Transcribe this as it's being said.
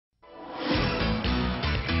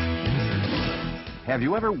Have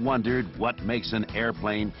you ever wondered what makes an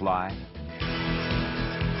airplane fly?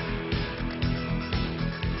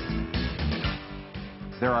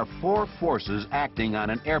 There are four forces acting on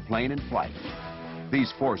an airplane in flight.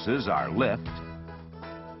 These forces are lift,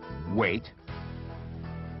 weight,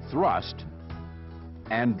 thrust,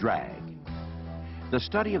 and drag. The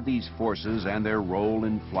study of these forces and their role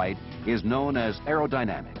in flight is known as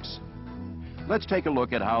aerodynamics. Let's take a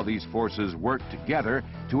look at how these forces work together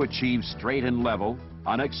to achieve straight and level,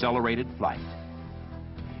 unaccelerated flight.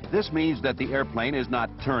 This means that the airplane is not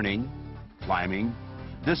turning, climbing,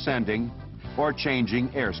 descending, or changing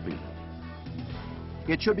airspeed.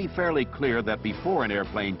 It should be fairly clear that before an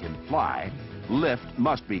airplane can fly, lift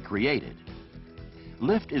must be created.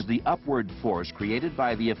 Lift is the upward force created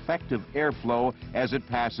by the effect of airflow as it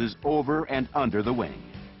passes over and under the wing.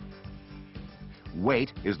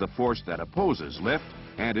 Weight is the force that opposes lift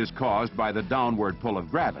and is caused by the downward pull of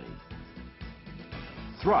gravity.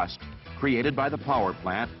 Thrust, created by the power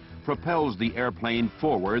plant, propels the airplane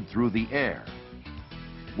forward through the air,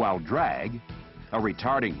 while drag, a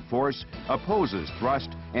retarding force, opposes thrust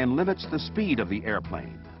and limits the speed of the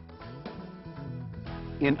airplane.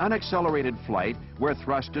 In unaccelerated flight, where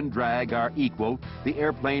thrust and drag are equal, the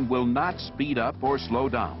airplane will not speed up or slow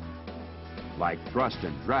down. Like thrust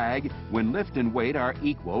and drag, when lift and weight are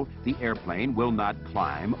equal, the airplane will not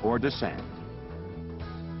climb or descend.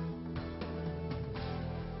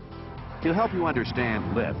 To help you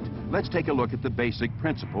understand lift, let's take a look at the basic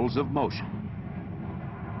principles of motion.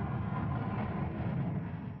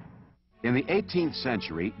 In the 18th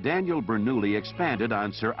century, Daniel Bernoulli expanded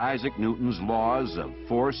on Sir Isaac Newton's laws of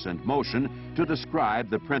force and motion to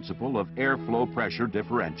describe the principle of airflow pressure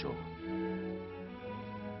differential.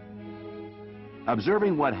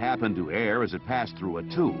 Observing what happened to air as it passed through a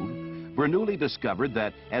tube, Bernoulli discovered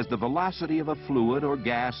that as the velocity of a fluid or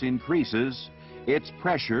gas increases, its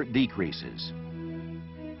pressure decreases.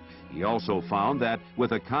 He also found that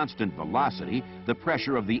with a constant velocity, the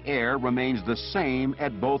pressure of the air remains the same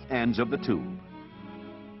at both ends of the tube.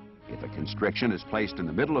 If a constriction is placed in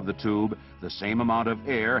the middle of the tube, the same amount of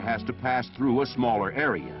air has to pass through a smaller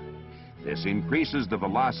area. This increases the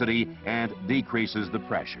velocity and decreases the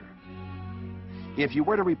pressure. If you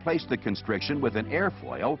were to replace the constriction with an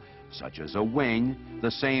airfoil, such as a wing,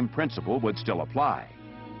 the same principle would still apply.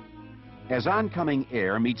 As oncoming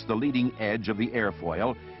air meets the leading edge of the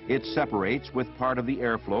airfoil, it separates with part of the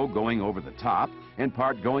airflow going over the top and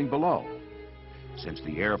part going below. Since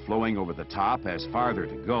the air flowing over the top has farther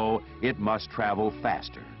to go, it must travel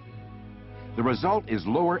faster. The result is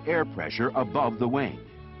lower air pressure above the wing.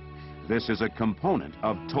 This is a component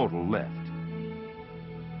of total lift.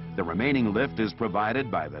 The remaining lift is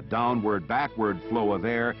provided by the downward-backward flow of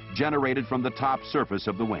air generated from the top surface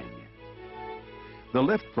of the wing. The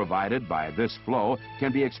lift provided by this flow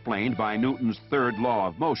can be explained by Newton's third law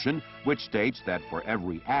of motion, which states that for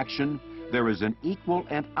every action, there is an equal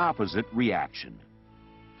and opposite reaction.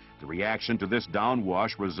 The reaction to this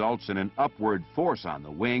downwash results in an upward force on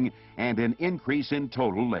the wing and an increase in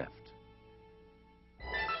total lift.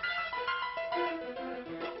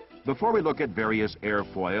 Before we look at various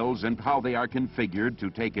airfoils and how they are configured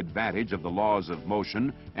to take advantage of the laws of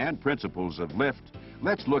motion and principles of lift,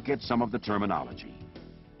 let's look at some of the terminology.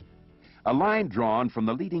 A line drawn from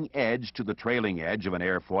the leading edge to the trailing edge of an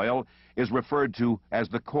airfoil is referred to as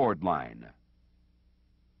the chord line.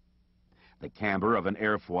 The camber of an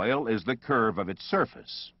airfoil is the curve of its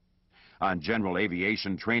surface. On general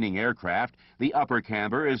aviation training aircraft, the upper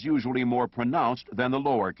camber is usually more pronounced than the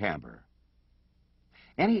lower camber.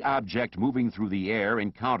 Any object moving through the air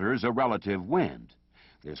encounters a relative wind.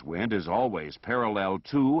 This wind is always parallel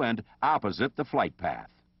to and opposite the flight path.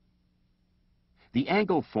 The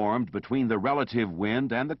angle formed between the relative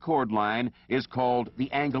wind and the chord line is called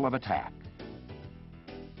the angle of attack.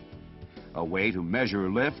 A way to measure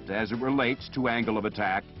lift as it relates to angle of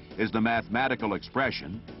attack is the mathematical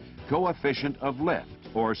expression coefficient of lift,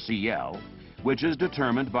 or CL, which is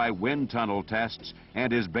determined by wind tunnel tests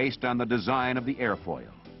and is based on the design of the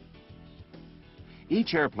airfoil.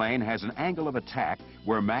 Each airplane has an angle of attack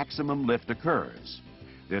where maximum lift occurs.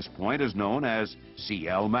 This point is known as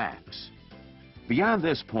CL max. Beyond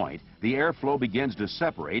this point, the airflow begins to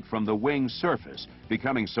separate from the wing surface,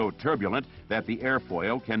 becoming so turbulent that the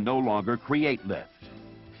airfoil can no longer create lift.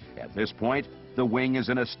 At this point, the wing is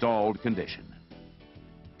in a stalled condition.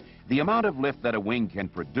 The amount of lift that a wing can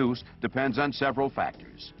produce depends on several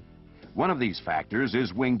factors. One of these factors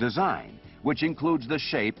is wing design, which includes the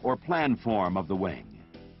shape or plan form of the wing.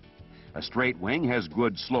 A straight wing has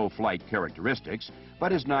good slow flight characteristics,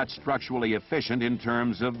 but is not structurally efficient in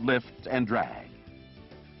terms of lift and drag.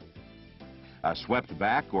 A swept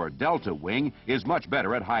back or delta wing is much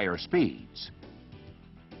better at higher speeds.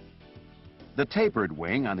 The tapered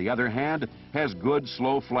wing, on the other hand, has good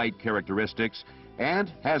slow flight characteristics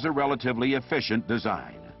and has a relatively efficient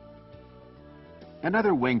design.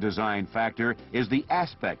 Another wing design factor is the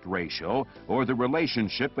aspect ratio, or the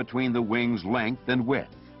relationship between the wing's length and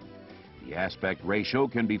width. The aspect ratio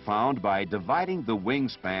can be found by dividing the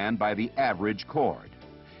wingspan by the average chord.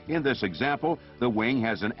 In this example, the wing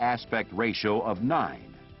has an aspect ratio of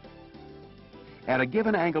 9. At a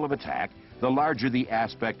given angle of attack, the larger the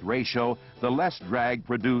aspect ratio, the less drag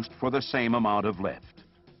produced for the same amount of lift.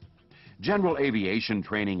 General aviation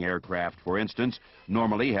training aircraft, for instance,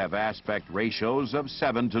 normally have aspect ratios of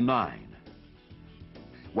 7 to 9,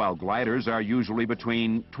 while gliders are usually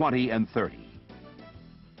between 20 and 30.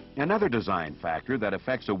 Another design factor that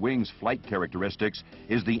affects a wing's flight characteristics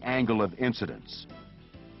is the angle of incidence.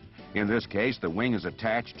 In this case, the wing is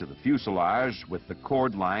attached to the fuselage with the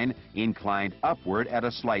chord line inclined upward at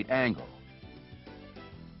a slight angle.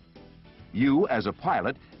 You, as a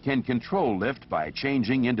pilot, can control lift by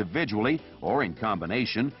changing individually or in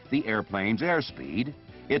combination the airplane's airspeed,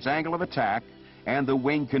 its angle of attack, and the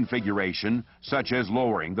wing configuration, such as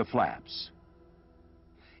lowering the flaps.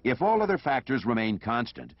 If all other factors remain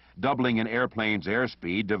constant, doubling an airplane's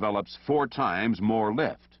airspeed develops 4 times more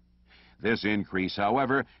lift. This increase,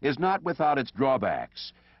 however, is not without its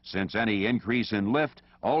drawbacks, since any increase in lift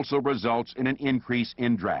also results in an increase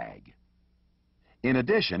in drag. In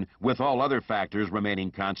addition, with all other factors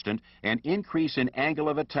remaining constant, an increase in angle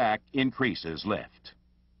of attack increases lift.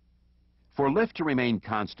 For lift to remain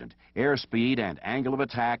constant, airspeed and angle of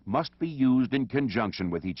attack must be used in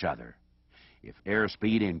conjunction with each other. If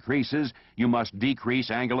airspeed increases, you must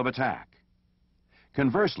decrease angle of attack.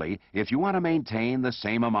 Conversely, if you want to maintain the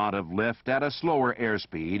same amount of lift at a slower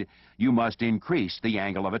airspeed, you must increase the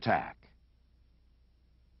angle of attack.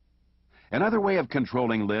 Another way of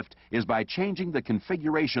controlling lift is by changing the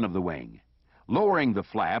configuration of the wing. Lowering the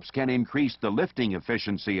flaps can increase the lifting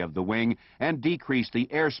efficiency of the wing and decrease the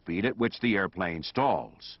airspeed at which the airplane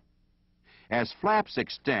stalls. As flaps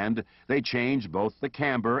extend, they change both the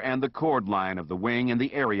camber and the chord line of the wing and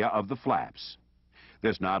the area of the flaps.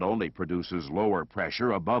 This not only produces lower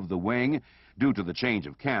pressure above the wing due to the change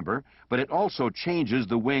of camber, but it also changes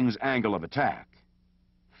the wing's angle of attack.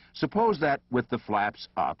 Suppose that with the flaps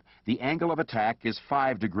up, the angle of attack is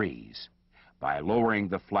 5 degrees. By lowering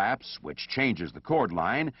the flaps, which changes the chord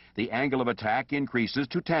line, the angle of attack increases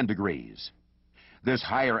to 10 degrees. This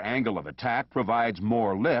higher angle of attack provides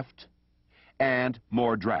more lift and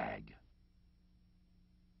more drag.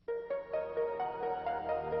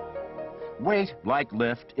 Weight, like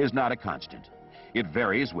lift, is not a constant. It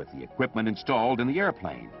varies with the equipment installed in the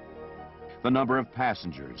airplane, the number of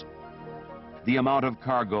passengers, the amount of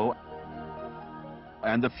cargo,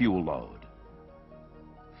 and the fuel load.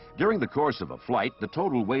 During the course of a flight, the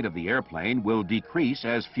total weight of the airplane will decrease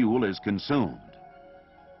as fuel is consumed.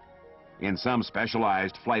 In some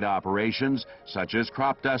specialized flight operations, such as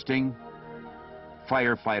crop dusting,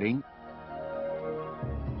 firefighting,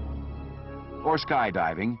 or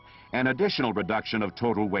skydiving, an additional reduction of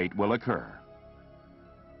total weight will occur.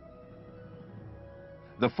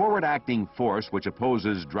 The forward-acting force which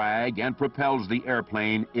opposes drag and propels the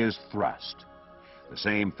airplane is thrust. The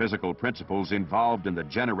same physical principles involved in the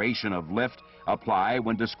generation of lift apply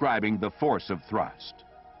when describing the force of thrust.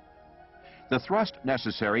 The thrust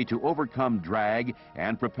necessary to overcome drag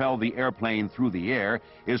and propel the airplane through the air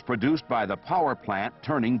is produced by the power plant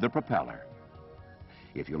turning the propeller.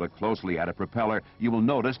 If you look closely at a propeller, you will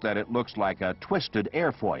notice that it looks like a twisted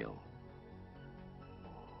airfoil.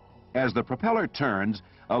 As the propeller turns,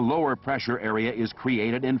 a lower pressure area is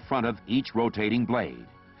created in front of each rotating blade.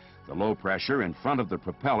 The low pressure in front of the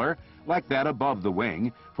propeller, like that above the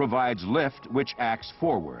wing, provides lift which acts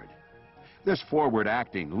forward. This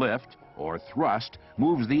forward-acting lift, or thrust,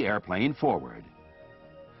 moves the airplane forward.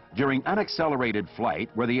 During unaccelerated flight,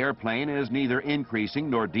 where the airplane is neither increasing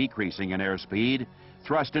nor decreasing in airspeed,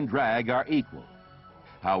 thrust and drag are equal.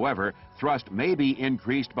 However, thrust may be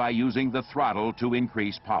increased by using the throttle to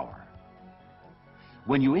increase power.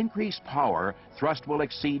 When you increase power, thrust will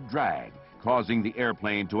exceed drag, causing the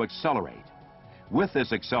airplane to accelerate. With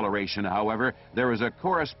this acceleration, however, there is a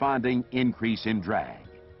corresponding increase in drag.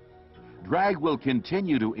 Drag will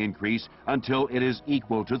continue to increase until it is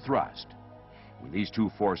equal to thrust. When these two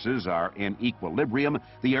forces are in equilibrium,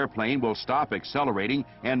 the airplane will stop accelerating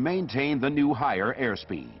and maintain the new higher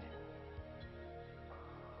airspeed.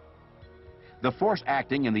 The force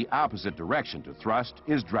acting in the opposite direction to thrust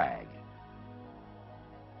is drag.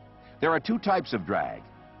 There are 2 types of drag: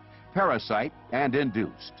 parasite and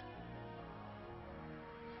induced.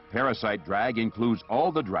 Parasite drag includes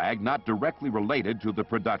all the drag not directly related to the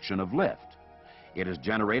production of lift. It is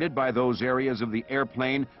generated by those areas of the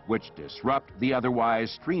airplane which disrupt the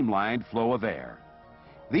otherwise streamlined flow of air.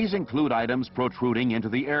 These include items protruding into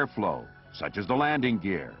the airflow, such as the landing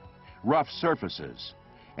gear, rough surfaces,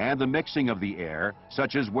 and the mixing of the air,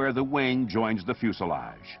 such as where the wing joins the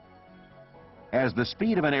fuselage. As the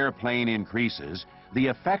speed of an airplane increases, the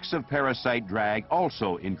effects of parasite drag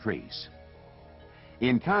also increase.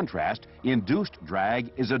 In contrast, induced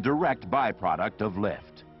drag is a direct byproduct of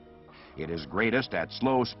lift. It is greatest at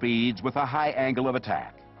slow speeds with a high angle of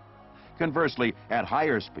attack. Conversely, at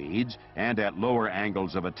higher speeds and at lower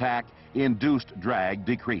angles of attack, induced drag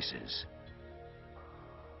decreases.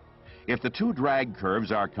 If the two drag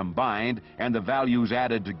curves are combined and the values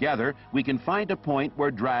added together, we can find a point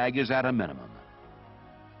where drag is at a minimum.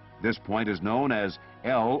 This point is known as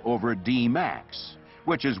L over D max,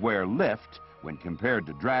 which is where lift, when compared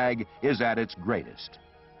to drag, is at its greatest.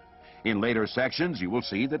 In later sections, you will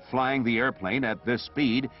see that flying the airplane at this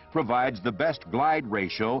speed provides the best glide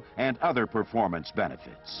ratio and other performance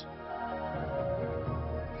benefits.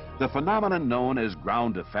 The phenomenon known as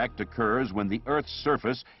ground effect occurs when the Earth's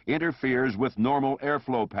surface interferes with normal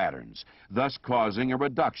airflow patterns, thus causing a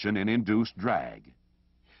reduction in induced drag.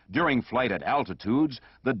 During flight at altitudes,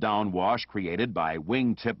 the downwash created by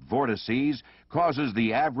wingtip vortices causes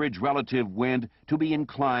the average relative wind to be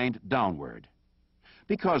inclined downward.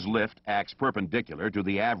 Because lift acts perpendicular to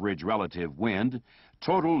the average relative wind,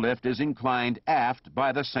 total lift is inclined aft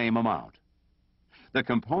by the same amount. The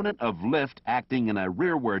component of lift acting in a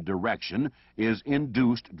rearward direction is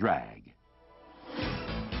induced drag.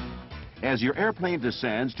 As your airplane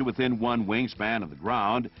descends to within one wingspan of the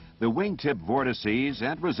ground, the wingtip vortices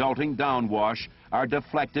and resulting downwash are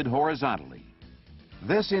deflected horizontally.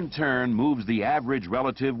 This in turn moves the average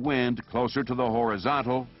relative wind closer to the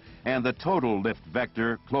horizontal and the total lift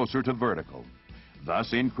vector closer to vertical,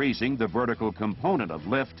 thus increasing the vertical component of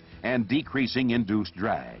lift and decreasing induced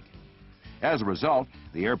drag. As a result,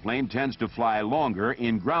 the airplane tends to fly longer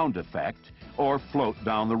in ground effect or float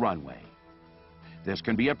down the runway. This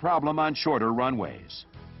can be a problem on shorter runways.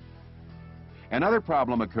 Another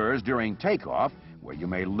problem occurs during takeoff, where you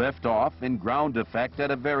may lift off in ground effect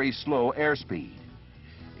at a very slow airspeed.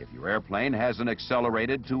 If your airplane hasn't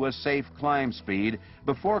accelerated to a safe climb speed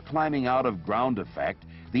before climbing out of ground effect,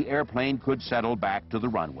 the airplane could settle back to the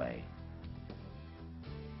runway.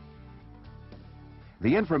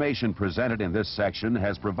 The information presented in this section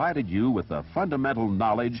has provided you with a fundamental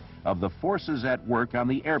knowledge of the forces at work on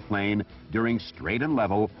the airplane during straight and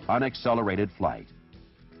level, unaccelerated flight.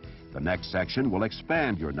 The next section will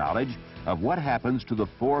expand your knowledge of what happens to the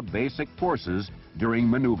four basic forces during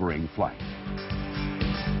maneuvering flight.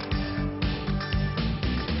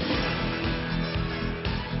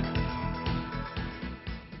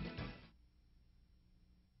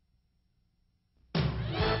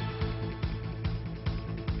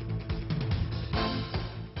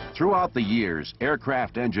 Throughout the years,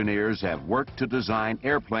 aircraft engineers have worked to design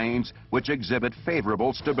airplanes which exhibit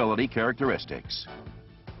favorable stability characteristics.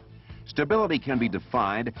 Stability can be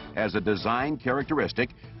defined as a design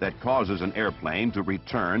characteristic that causes an airplane to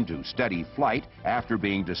return to steady flight after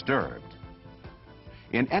being disturbed.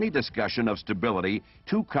 In any discussion of stability,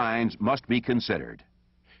 two kinds must be considered: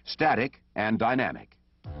 static and dynamic.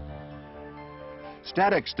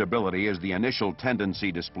 Static stability is the initial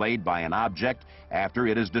tendency displayed by an object after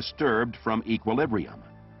it is disturbed from equilibrium.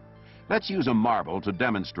 Let's use a marble to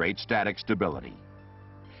demonstrate static stability.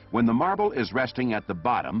 When the marble is resting at the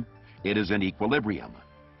bottom, it is in equilibrium.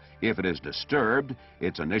 If it is disturbed,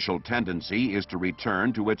 its initial tendency is to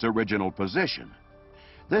return to its original position.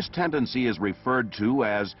 This tendency is referred to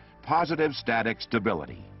as positive static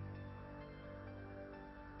stability.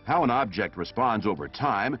 How an object responds over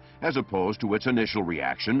time, as opposed to its initial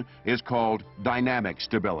reaction, is called dynamic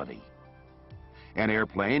stability. An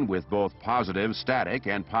airplane with both positive static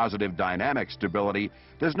and positive dynamic stability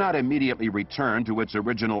does not immediately return to its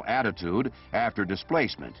original attitude after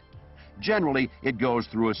displacement. Generally, it goes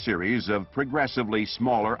through a series of progressively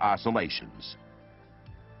smaller oscillations.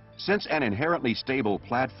 Since an inherently stable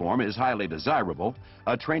platform is highly desirable,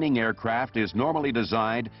 a training aircraft is normally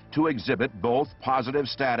designed to exhibit both positive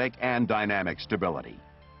static and dynamic stability.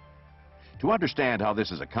 To understand how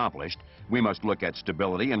this is accomplished, we must look at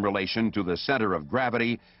stability in relation to the center of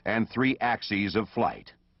gravity and three axes of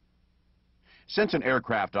flight. Since an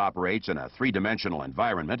aircraft operates in a three-dimensional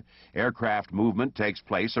environment, aircraft movement takes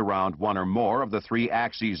place around one or more of the three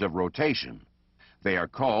axes of rotation. They are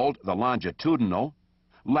called the longitudinal,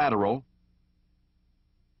 lateral,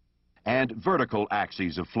 and vertical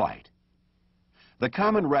axes of flight. The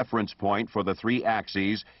common reference point for the three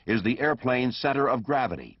axes is the airplane's center of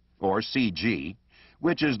gravity, or CG,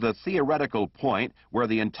 which is the theoretical point where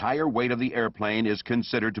the entire weight of the airplane is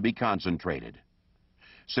considered to be concentrated.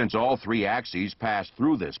 Since all three axes pass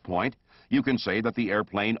through this point, you can say that the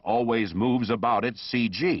airplane always moves about its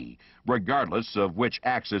CG, regardless of which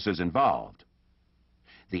axis is involved.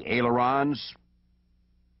 The ailerons,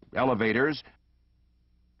 elevators,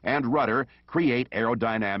 and rudder create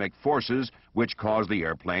aerodynamic forces which cause the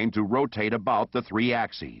airplane to rotate about the three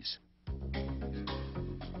axes.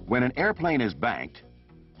 When an airplane is banked,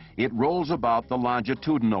 it rolls about the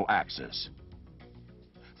longitudinal axis.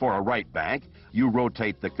 For a right bank, you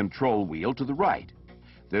rotate the control wheel to the right.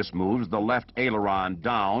 This moves the left aileron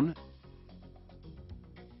down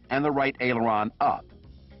and the right aileron up.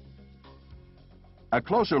 A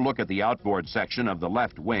closer look at the outboard section of the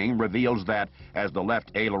left wing reveals that as the left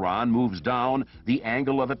aileron moves down, the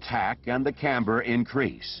angle of attack and the camber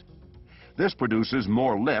increase. This produces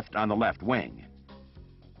more lift on the left wing.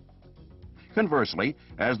 Conversely,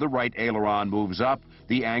 as the right aileron moves up,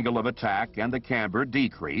 the angle of attack and the camber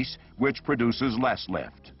decrease, which produces less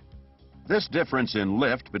lift. This difference in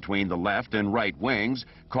lift between the left and right wings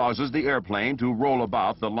causes the airplane to roll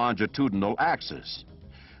about the longitudinal axis.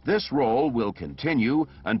 This roll will continue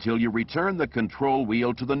until you return the control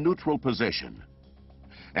wheel to the neutral position.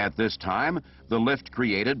 At this time, the lift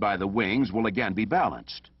created by the wings will again be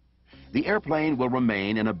balanced. The airplane will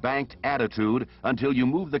remain in a banked attitude until you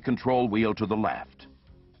move the control wheel to the left.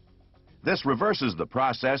 This reverses the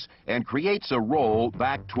process and creates a roll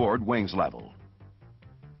back toward wings level.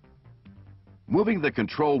 Moving the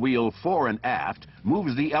control wheel fore and aft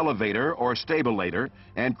moves the elevator or stabilator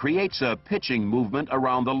and creates a pitching movement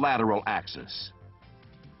around the lateral axis.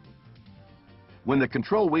 When the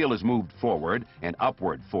control wheel is moved forward, an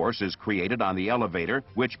upward force is created on the elevator,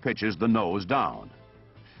 which pitches the nose down.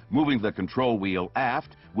 Moving the control wheel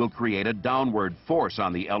aft will create a downward force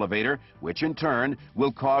on the elevator, which in turn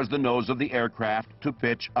will cause the nose of the aircraft to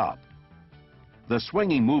pitch up. The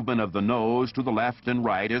swinging movement of the nose to the left and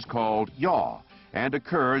right is called yaw and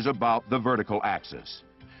occurs about the vertical axis.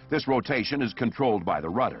 This rotation is controlled by the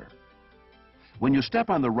rudder. When you step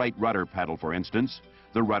on the right rudder pedal, for instance,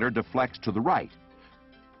 the rudder deflects to the right,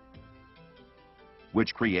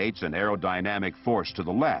 which creates an aerodynamic force to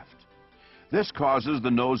the left. This causes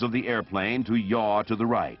the nose of the airplane to yaw to the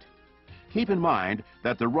right. Keep in mind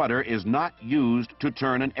that the rudder is not used to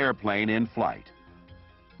turn an airplane in flight.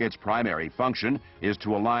 Its primary function is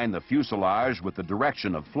to align the fuselage with the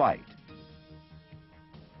direction of flight.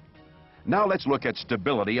 Now let's look at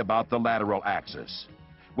stability about the lateral axis,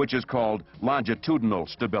 which is called longitudinal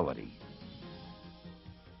stability.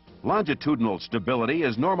 Longitudinal stability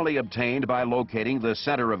is normally obtained by locating the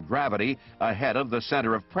center of gravity ahead of the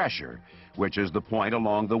center of pressure, which is the point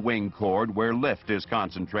along the wing chord where lift is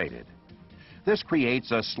concentrated. This creates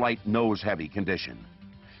a slight nose-heavy condition.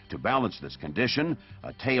 To balance this condition,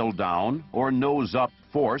 a tail-down or nose-up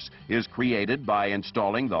force is created by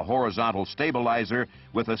installing the horizontal stabilizer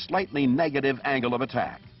with a slightly negative angle of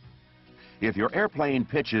attack. If your airplane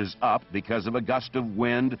pitches up because of a gust of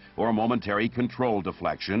wind or momentary control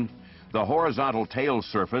deflection, the horizontal tail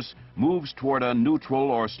surface moves toward a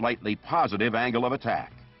neutral or slightly positive angle of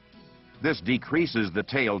attack. This decreases the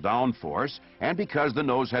tail down force, and because the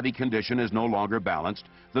nose-heavy condition is no longer balanced,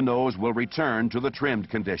 the nose will return to the trimmed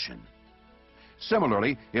condition.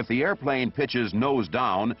 Similarly, if the airplane pitches nose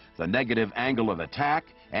down, the negative angle of attack,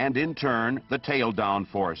 and in turn, the tail down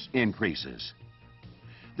force increases.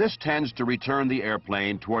 This tends to return the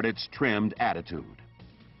airplane toward its trimmed attitude.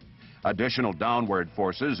 Additional downward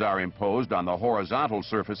forces are imposed on the horizontal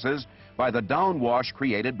surfaces by the downwash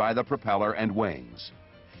created by the propeller and wings.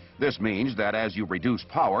 This means that as you reduce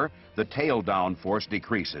power, the tail down force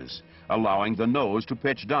decreases, allowing the nose to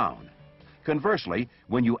pitch down. Conversely,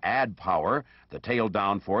 when you add power, the tail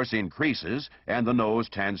down force increases and the nose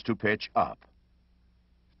tends to pitch up.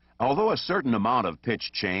 Although a certain amount of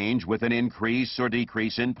pitch change with an increase or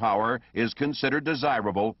decrease in power is considered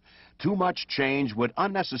desirable, too much change would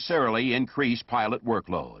unnecessarily increase pilot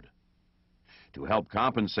workload. To help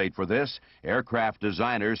compensate for this, aircraft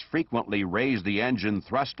designers frequently raise the engine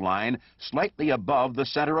thrust line slightly above the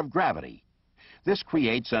center of gravity. This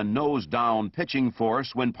creates a nose-down pitching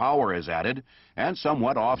force when power is added and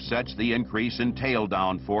somewhat offsets the increase in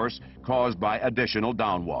tail-down force caused by additional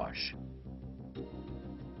downwash.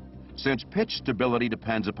 Since pitch stability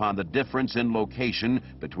depends upon the difference in location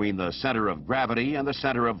between the center of gravity and the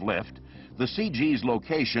center of lift, the CG's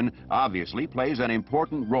location obviously plays an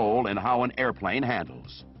important role in how an airplane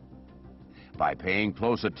handles. by paying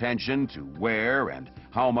close attention to where and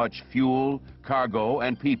how much fuel, cargo,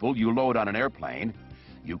 and people you load on an airplane,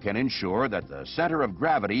 you can ensure that the center of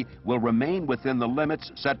gravity will remain within the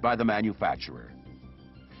limits set by the manufacturer.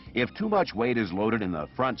 If too much weight is loaded in the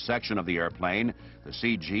front section of the airplane, the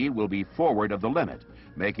CG will be forward of the limit,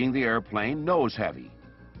 making the airplane nose heavy.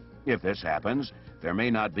 If this happens, there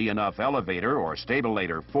may not be enough elevator or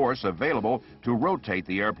stabilator force available to rotate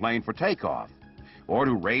the airplane for takeoff, or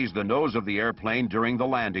to raise the nose of the airplane during the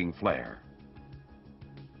landing flare.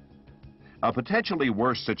 A potentially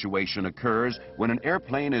worse situation occurs when an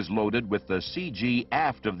airplane is loaded with the CG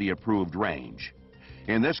aft of the approved range.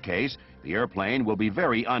 In this case, the airplane will be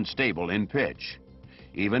very unstable in pitch.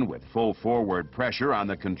 Even with full forward pressure on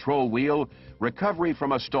the control wheel, recovery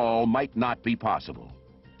from a stall might not be possible.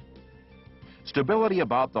 Stability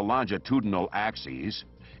about the longitudinal axes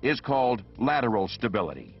is called lateral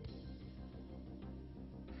stability.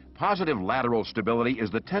 Positive lateral stability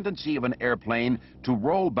is the tendency of an airplane to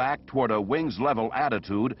roll back toward a wings level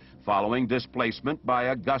attitude following displacement by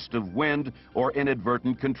a gust of wind or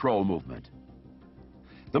inadvertent control movement.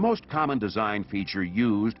 The most common design feature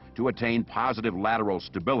used to attain positive lateral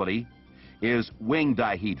stability is wing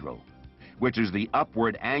dihedral, which is the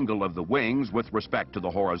upward angle of the wings with respect to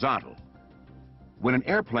the horizontal. When an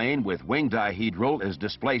airplane with wing dihedral is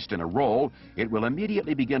displaced in a roll, it will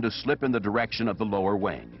immediately begin to slip in the direction of the lower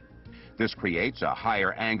wing. This creates a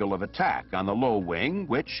higher angle of attack on the low wing,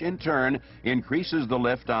 which in turn increases the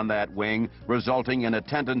lift on that wing, resulting in a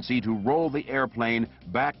tendency to roll the airplane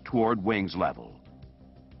back toward wings level.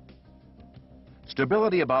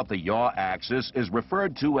 Stability about the yaw axis is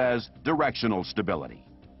referred to as directional stability.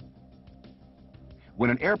 When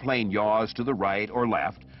an airplane yaws to the right or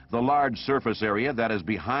left, the large surface area that is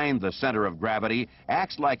behind the center of gravity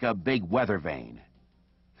acts like a big weather vane.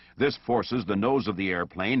 This forces the nose of the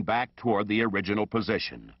airplane back toward the original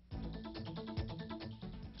position.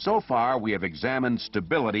 So far, we have examined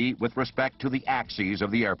stability with respect to the axes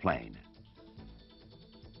of the airplane.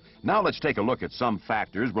 Now let's take a look at some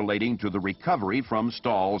factors relating to the recovery from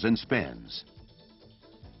stalls and spins.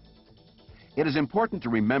 It is important to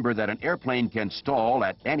remember that an airplane can stall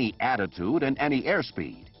at any attitude and any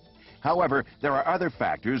airspeed. However, there are other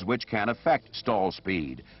factors which can affect stall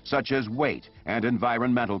speed, such as weight and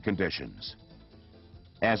environmental conditions.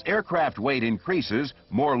 As aircraft weight increases,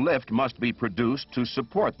 more lift must be produced to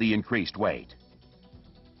support the increased weight.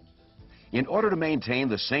 In order to maintain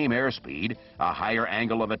the same airspeed, a higher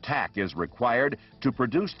angle of attack is required to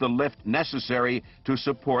produce the lift necessary to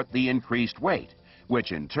support the increased weight,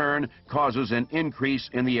 which in turn causes an increase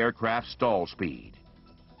in the aircraft's stall speed.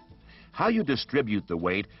 How you distribute the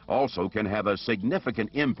weight also can have a significant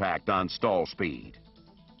impact on stall speed.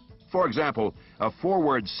 For example, a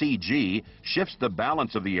forward CG shifts the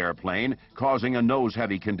balance of the airplane, causing a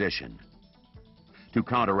nose-heavy condition. To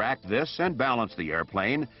counteract this and balance the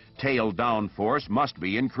airplane, tail-down force must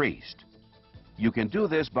be increased. You can do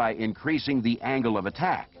this by increasing the angle of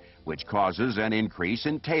attack, which causes an increase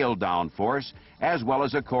in tail-down force, as well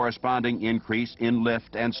as a corresponding increase in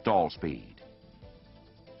lift and stall speed.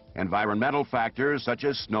 Environmental factors such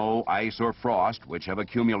as snow, ice, or frost, which have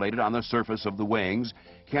accumulated on the surface of the wings,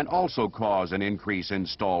 can also cause an increase in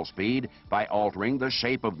stall speed by altering the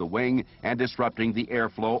shape of the wing and disrupting the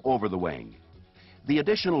airflow over the wing. The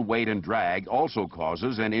additional weight and drag also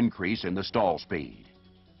causes an increase in the stall speed.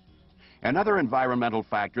 Another environmental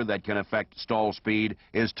factor that can affect stall speed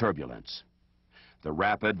is turbulence. The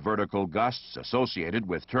rapid vertical gusts associated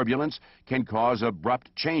with turbulence can cause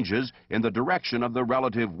abrupt changes in the direction of the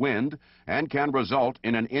relative wind and can result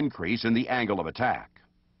in an increase in the angle of attack.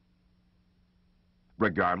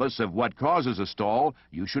 Regardless of what causes a stall,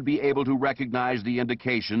 you should be able to recognize the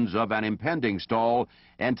indications of an impending stall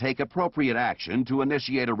and take appropriate action to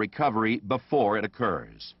initiate a recovery before it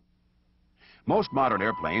occurs. Most modern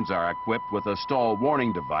airplanes are equipped with a stall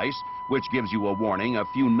warning device, which gives you a warning a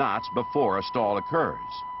few knots before a stall occurs.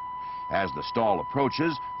 As the stall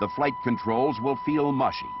approaches, the flight controls will feel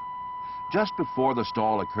mushy. Just before the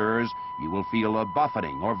stall occurs, you will feel a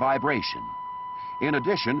buffeting or vibration. In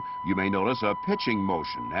addition, you may notice a pitching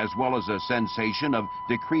motion as well as a sensation of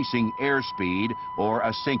decreasing airspeed or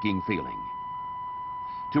a sinking feeling.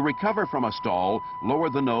 To recover from a stall, lower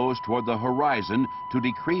the nose toward the horizon to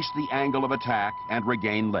decrease the angle of attack and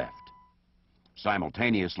regain lift.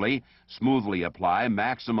 Simultaneously, smoothly apply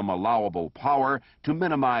maximum allowable power to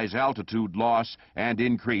minimize altitude loss and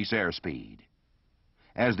increase airspeed.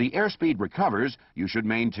 As the airspeed recovers, you should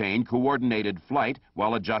maintain coordinated flight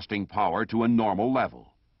while adjusting power to a normal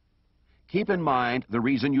level. Keep in mind, the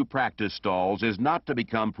reason you practice stalls is not to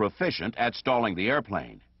become proficient at stalling the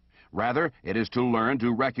airplane. Rather, it is to learn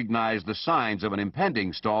to recognize the signs of an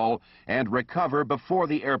impending stall and recover before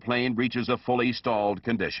the airplane reaches a fully stalled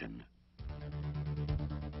condition.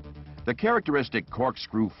 The characteristic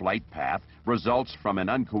corkscrew flight path results from an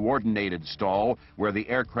uncoordinated stall where the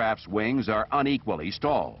aircraft's wings are unequally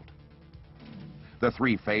stalled. The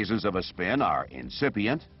three phases of a spin are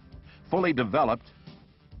incipient, fully developed,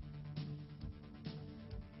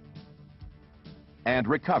 and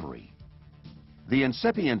recovery. The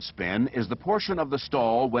incipient spin is the portion of the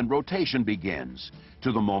stall when rotation begins,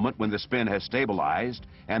 to the moment when the spin has stabilized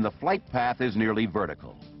and the flight path is nearly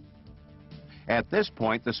vertical. At this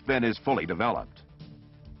point, the spin is fully developed.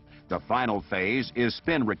 The final phase is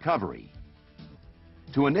spin recovery.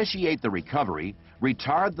 To initiate the recovery,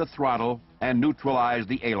 retard the throttle and neutralize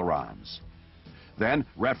the ailerons. Then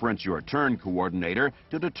reference your turn coordinator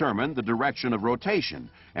to determine the direction of rotation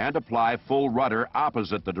and apply full rudder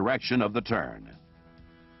opposite the direction of the turn.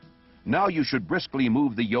 Now you should briskly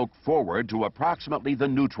move the yoke forward to approximately the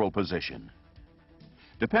neutral position.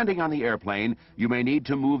 Depending on the airplane, you may need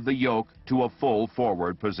to move the yoke to a full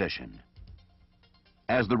forward position.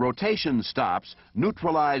 As the rotation stops,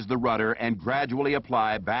 neutralize the rudder and gradually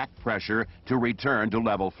apply back pressure to return to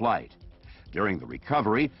level flight. During the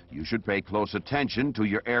recovery, you should pay close attention to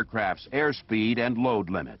your aircraft's airspeed and load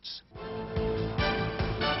limits.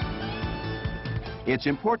 It's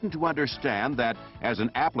important to understand that as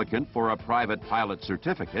an applicant for a private pilot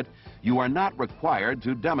certificate, you are not required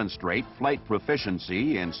to demonstrate flight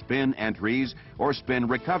proficiency in spin entries or spin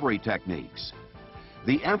recovery techniques.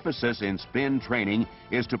 The emphasis in spin training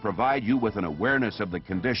is to provide you with an awareness of the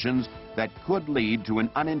conditions that could lead to an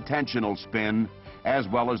unintentional spin, as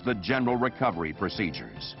well as the general recovery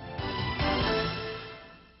procedures.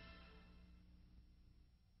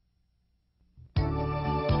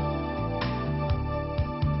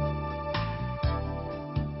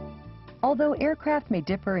 Although aircraft may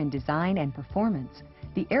differ in design and performance,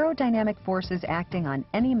 the aerodynamic forces acting on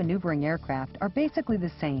any maneuvering aircraft are basically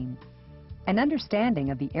the same. An understanding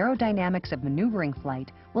of the aerodynamics of maneuvering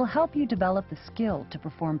flight will help you develop the skill to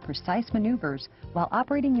perform precise maneuvers while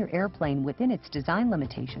operating your airplane within its design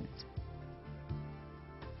limitations.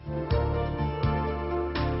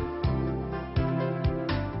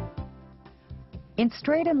 In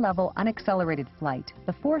straight and level unaccelerated flight,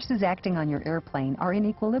 the forces acting on your airplane are in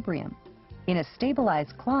equilibrium. In a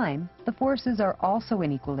stabilized climb, the forces are also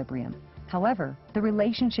in equilibrium. However, the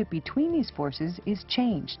relationship between these forces is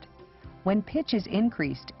changed. When pitch is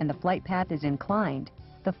increased and the flight path is inclined,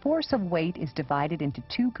 the force of weight is divided into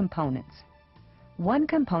two components. One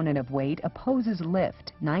component of weight opposes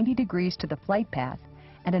lift 90 degrees to the flight path,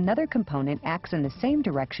 and another component acts in the same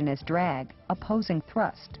direction as drag, opposing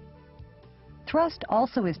thrust. Thrust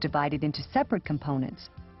also is divided into separate components,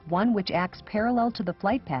 one which acts parallel to the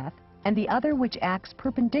flight path and the other which acts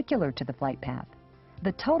perpendicular to the flight path.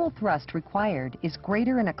 The total thrust required is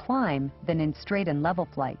greater in a climb than in straight and level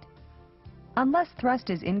flight. Unless thrust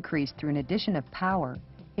is increased through an addition of power,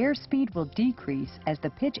 airspeed will decrease as the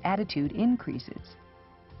pitch attitude increases.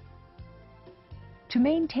 To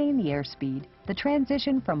maintain the airspeed, the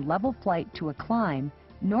transition from level flight to a climb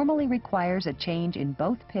normally requires a change in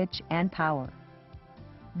both pitch and power.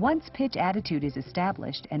 Once pitch attitude is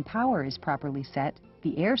established and power is properly set,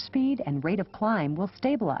 the airspeed and rate of climb will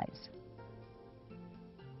stabilize.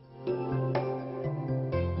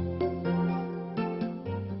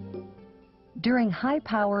 During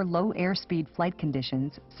high-power, low airspeed flight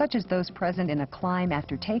conditions, such as those present in a climb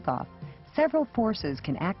after takeoff, several forces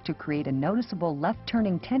can act to create a noticeable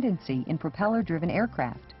left-turning tendency in propeller-driven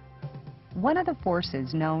aircraft. One of the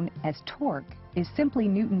forces, known as torque, is simply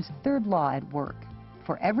Newton's third law at work.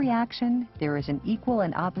 For every action, there is an equal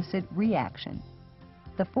and opposite reaction.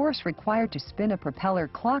 The force required to spin a propeller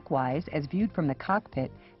clockwise, as viewed from the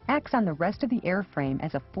cockpit, acts on the rest of the airframe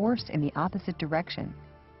as a force in the opposite direction.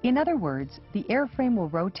 In other words, the airframe will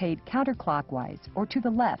rotate counterclockwise or to the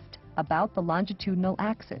left about the longitudinal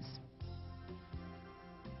axis.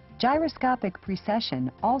 Gyroscopic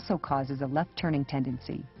precession also causes a left-turning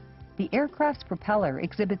tendency. The aircraft's propeller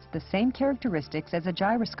exhibits the same characteristics as a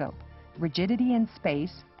gyroscope: rigidity in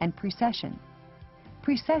space and precession.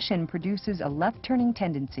 Precession produces a left-turning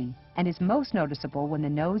tendency and is most noticeable when the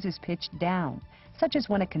nose is pitched down, such as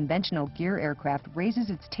when a conventional gear aircraft raises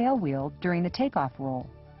its tail wheel during the takeoff roll.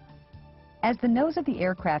 As the nose of the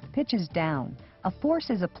aircraft pitches down, a force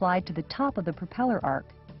is applied to the top of the propeller arc.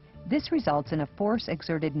 This results in a force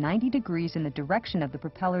exerted 90 degrees in the direction of the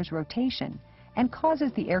propeller's rotation and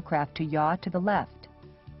causes the aircraft to yaw to the left.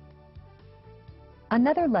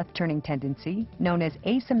 Another left-turning tendency, known as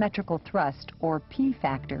asymmetrical thrust, or P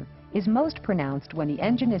factor, is most pronounced when the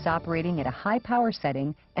engine is operating at a high power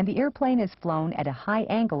setting and the airplane is flown at a high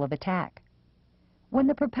angle of attack. When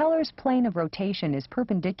the propeller's plane of rotation is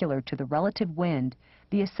perpendicular to the relative wind,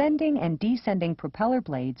 the ascending and descending propeller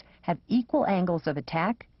blades have equal angles of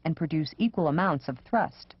attack and produce equal amounts of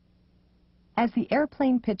thrust. As the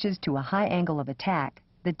airplane pitches to a high angle of attack,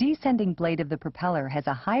 the descending blade of the propeller has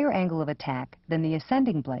a higher angle of attack than the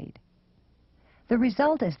ascending blade. The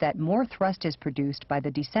result is that more thrust is produced by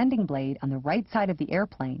the descending blade on the right side of the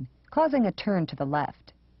airplane, causing a turn to the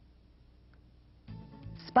left.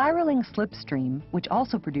 Spiraling slipstream, which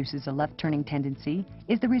also produces a left-turning tendency,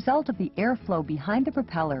 is the result of the airflow behind the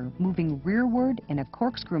propeller moving rearward in a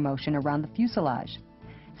corkscrew motion around the fuselage.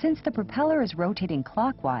 Since the propeller is rotating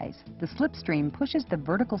clockwise, the slipstream pushes the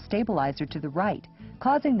vertical stabilizer to the right,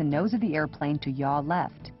 causing the nose of the airplane to yaw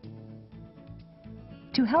left.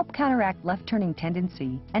 To help counteract left-turning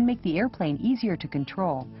tendency and make the airplane easier to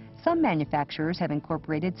control, some manufacturers have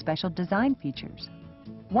incorporated special design features.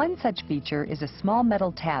 One such feature is a small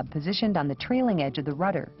metal tab positioned on the trailing edge of the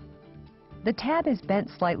rudder. The tab is bent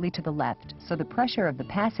slightly to the left, so the pressure of the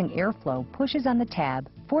passing airflow pushes on the tab,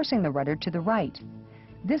 forcing the rudder to the right.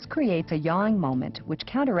 This creates a yawing moment, which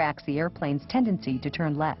counteracts the airplane's tendency to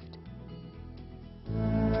turn left.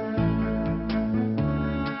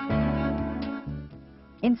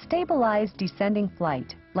 In stabilized descending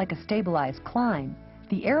flight, like a stabilized climb,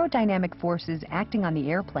 the aerodynamic forces acting on the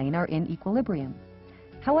airplane are in equilibrium.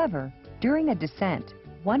 However, during a descent,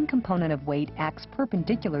 one component of weight acts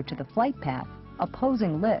perpendicular to the flight path,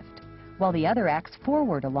 opposing lift, while the other acts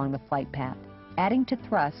forward along the flight path, adding to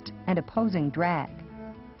thrust and opposing drag.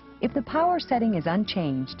 If the power setting is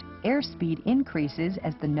unchanged, airspeed increases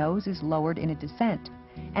as the nose is lowered in a descent,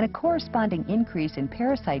 and a corresponding increase in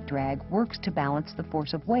parasite drag works to balance the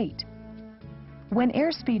force of weight. When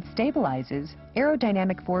airspeed stabilizes,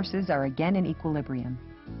 aerodynamic forces are again in equilibrium.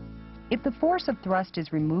 If the force of thrust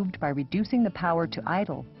is removed by reducing the power to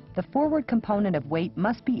idle, the forward component of weight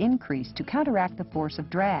must be increased to counteract the force of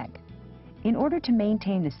drag. In order to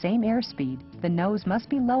maintain the same airspeed, the nose must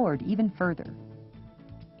be lowered even further.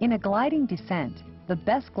 In a gliding descent, the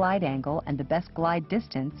best glide angle and the best glide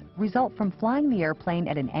distance result from flying the airplane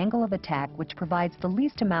at an angle of attack which provides the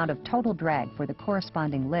least amount of total drag for the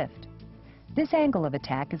corresponding lift. This angle of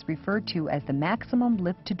attack is referred to as the maximum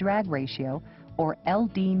lift-to-drag ratio, or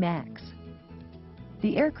LD max.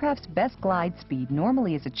 The aircraft's best glide speed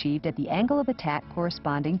normally is achieved at the angle of attack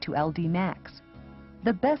corresponding to LD max.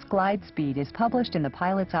 The best glide speed is published in the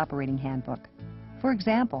pilot's operating handbook. For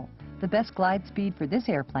example, the best glide speed for this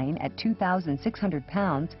airplane at 2,600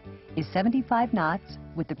 pounds is 75 knots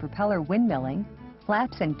with the propeller windmilling,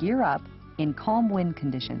 flaps and gear up in calm wind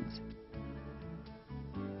conditions.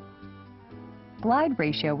 Glide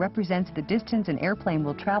ratio represents the distance an airplane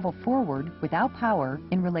will travel forward without power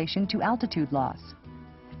in relation to altitude loss.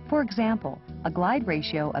 For example, a glide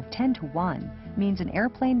ratio of 10:1 means an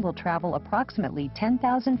airplane will travel approximately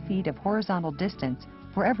 10,000 feet of horizontal distance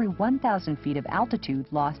for every 1,000 feet of altitude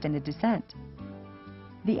lost in a descent.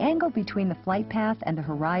 The angle between the flight path and the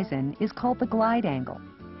horizon is called the glide angle.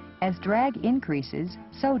 As drag increases,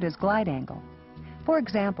 so does glide angle. For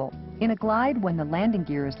example, in a glide when the landing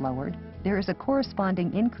gear is lowered, there is a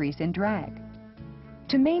corresponding increase in drag.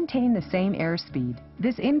 To maintain the same airspeed,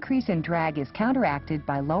 this increase in drag is counteracted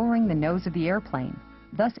by lowering the nose of the airplane,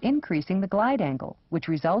 thus increasing the glide angle, which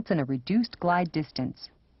results in a reduced glide distance.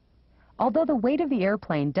 Although the weight of the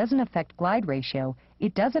airplane doesn't affect glide ratio,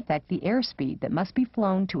 it does affect the airspeed that must be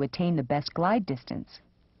flown to attain the best glide distance.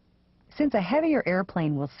 Since a heavier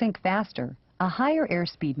airplane will sink faster, a higher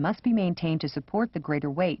airspeed must be maintained to support the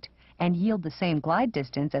greater weight and yield the same glide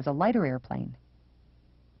distance as a lighter airplane.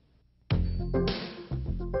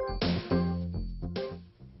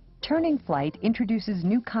 Turning flight introduces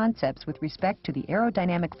new concepts with respect to the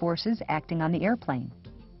aerodynamic forces acting on the airplane.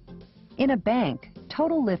 In a bank,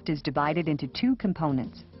 total lift is divided into two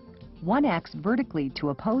components. One acts vertically to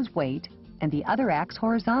oppose weight, and the other acts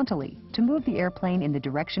horizontally to move the airplane in the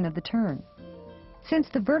direction of the turn. Since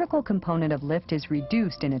the vertical component of lift is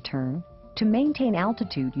reduced in a turn, to maintain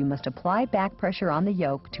altitude, you must apply back pressure on the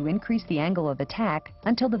yoke to increase the angle of attack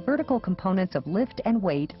until the vertical components of lift and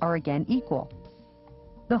weight are again equal.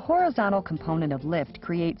 The horizontal component of lift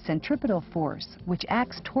creates centripetal force, which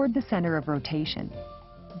acts toward the center of rotation.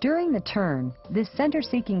 During the turn, this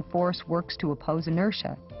center-seeking force works to oppose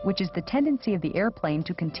inertia, which is the tendency of the airplane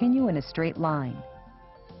to continue in a straight line.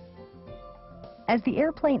 As the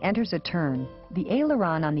airplane enters a turn, the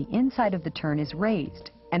aileron on the inside of the turn is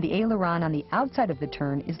raised, and the aileron on the outside of the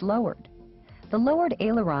turn is lowered. The lowered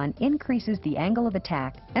aileron increases the angle of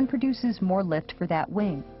attack and produces more lift for that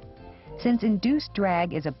wing. Since induced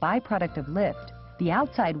drag is a byproduct of lift, the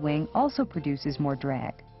outside wing also produces more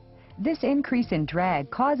drag. This increase in drag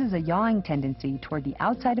causes a yawing tendency toward the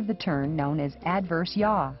outside of the turn known as adverse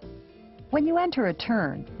yaw. When you enter a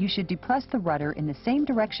turn, you should depress the rudder in the same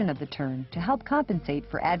direction of the turn to help compensate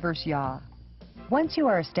for adverse yaw. Once you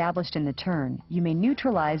are established in the turn, you may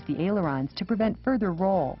neutralize the ailerons to prevent further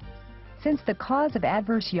roll. Since the cause of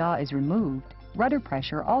adverse yaw is removed, rudder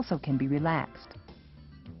pressure also can be relaxed.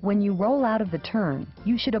 When you roll out of the turn,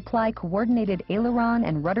 you should apply coordinated aileron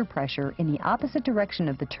and rudder pressure in the opposite direction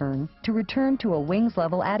of the turn to return to a wings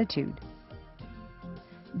level attitude.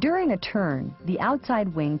 During a turn, the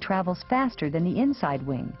outside wing travels faster than the inside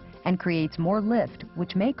wing and creates more lift,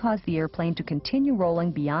 which may cause the airplane to continue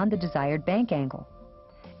rolling beyond the desired bank angle.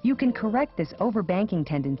 You can correct this overbanking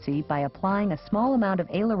tendency by applying a small amount of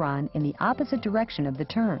aileron in the opposite direction of the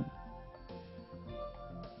turn.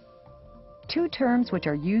 Two terms which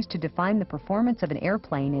are used to define the performance of an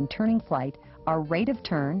airplane in turning flight are rate of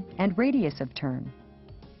turn and radius of turn.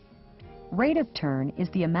 Rate of turn is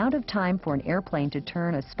the amount of time for an airplane to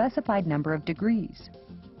turn a specified number of degrees.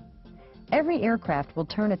 Every aircraft will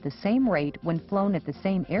turn at the same rate when flown at the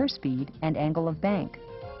same airspeed and angle of bank.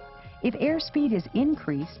 If airspeed is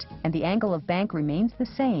increased and the angle of bank remains the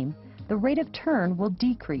same, the rate of turn will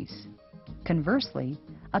decrease. Conversely,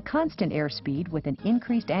 a constant airspeed with an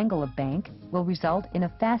increased angle of bank will result in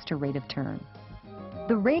a faster rate of turn.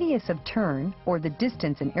 The radius of turn, or the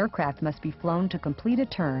distance an aircraft must be flown to complete a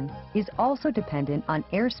turn, is also dependent on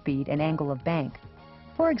airspeed and angle of bank.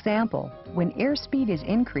 For example, when airspeed is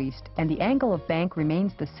increased and the angle of bank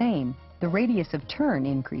remains the same, the radius of turn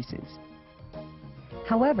increases.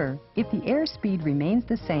 However, if the airspeed remains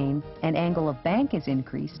the same and angle of bank is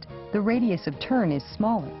increased, the radius of turn is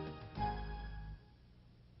smaller.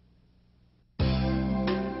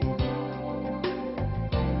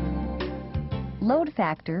 Load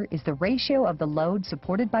factor is the ratio of the load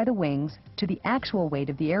supported by the wings to the actual weight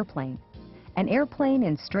of the airplane. An airplane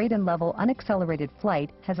in straight and level unaccelerated flight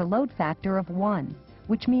has a load factor of 1,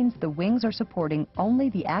 which means the wings are supporting only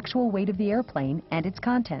the actual weight of the airplane and its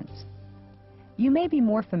contents. You may be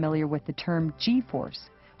more familiar with the term G-force,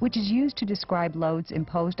 which is used to describe loads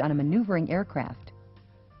imposed on a maneuvering aircraft.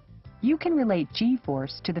 You can relate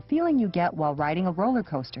G-force to the feeling you get while riding a roller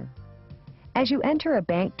coaster. As you enter a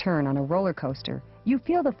bank turn on a roller coaster, you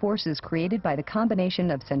feel the forces created by the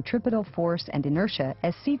combination of centripetal force and inertia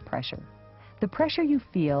as seat pressure. The pressure you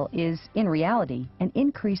feel is, in reality, an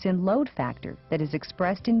increase in load factor that is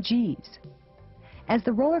expressed in Gs. As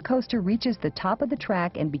the roller coaster reaches the top of the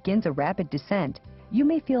track and begins a rapid descent, you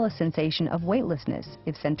may feel a sensation of weightlessness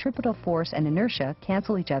if centripetal force and inertia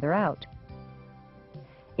cancel each other out.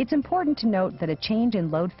 It's important to note that a change in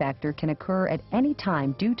load factor can occur at any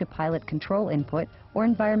time due to pilot control input or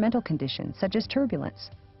environmental conditions such as turbulence.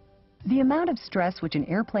 The amount of stress which an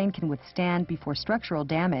airplane can withstand before structural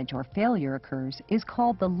damage or failure occurs is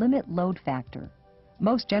called the limit load factor.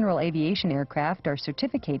 Most general aviation aircraft are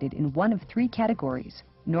certificated in one of 3 categories: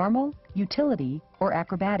 normal, utility, or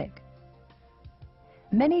acrobatic.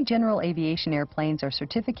 Many general aviation airplanes are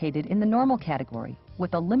certificated in the normal category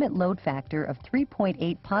with a limit load factor of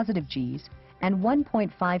 3.8 positive Gs and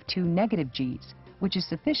 1.52 negative Gs, which is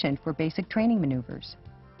sufficient for basic training maneuvers.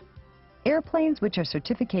 Airplanes which are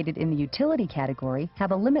certificated in the utility category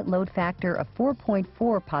have a limit load factor of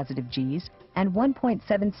 4.4 positive Gs and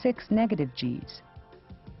 1.76 negative Gs.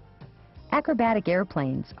 Acrobatic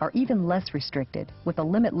airplanes are even less restricted, with a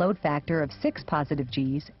limit load factor of 6 positive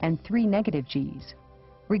Gs and 3 negative Gs.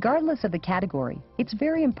 Regardless of the category, it's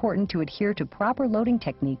very important to adhere to proper loading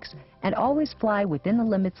techniques and always fly within the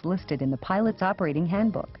limits listed in the pilot's operating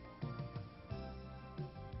handbook.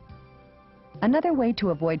 Another way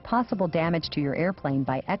to avoid possible damage to your airplane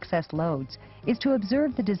by excess loads is to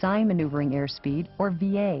observe the design maneuvering airspeed, or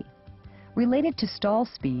VA. Related to stall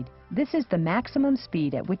speed, this is the maximum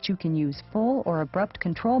speed at which you can use full or abrupt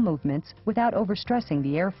control movements without overstressing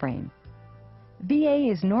the airframe. VA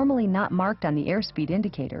is normally not marked on the airspeed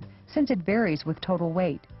indicator since it varies with total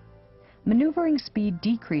weight. Maneuvering speed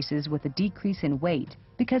decreases with a decrease in weight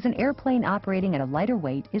because an airplane operating at a lighter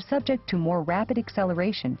weight is subject to more rapid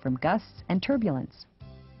acceleration from gusts and turbulence.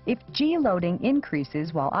 If G loading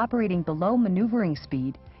increases while operating below maneuvering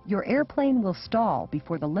speed, your airplane will stall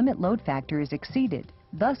before the limit load factor is exceeded,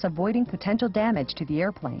 thus avoiding potential damage to the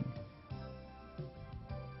airplane.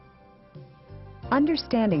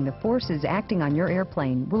 Understanding the forces acting on your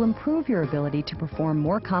airplane will improve your ability to perform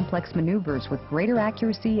more complex maneuvers with greater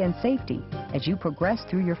accuracy and safety as you progress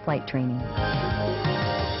through your flight training.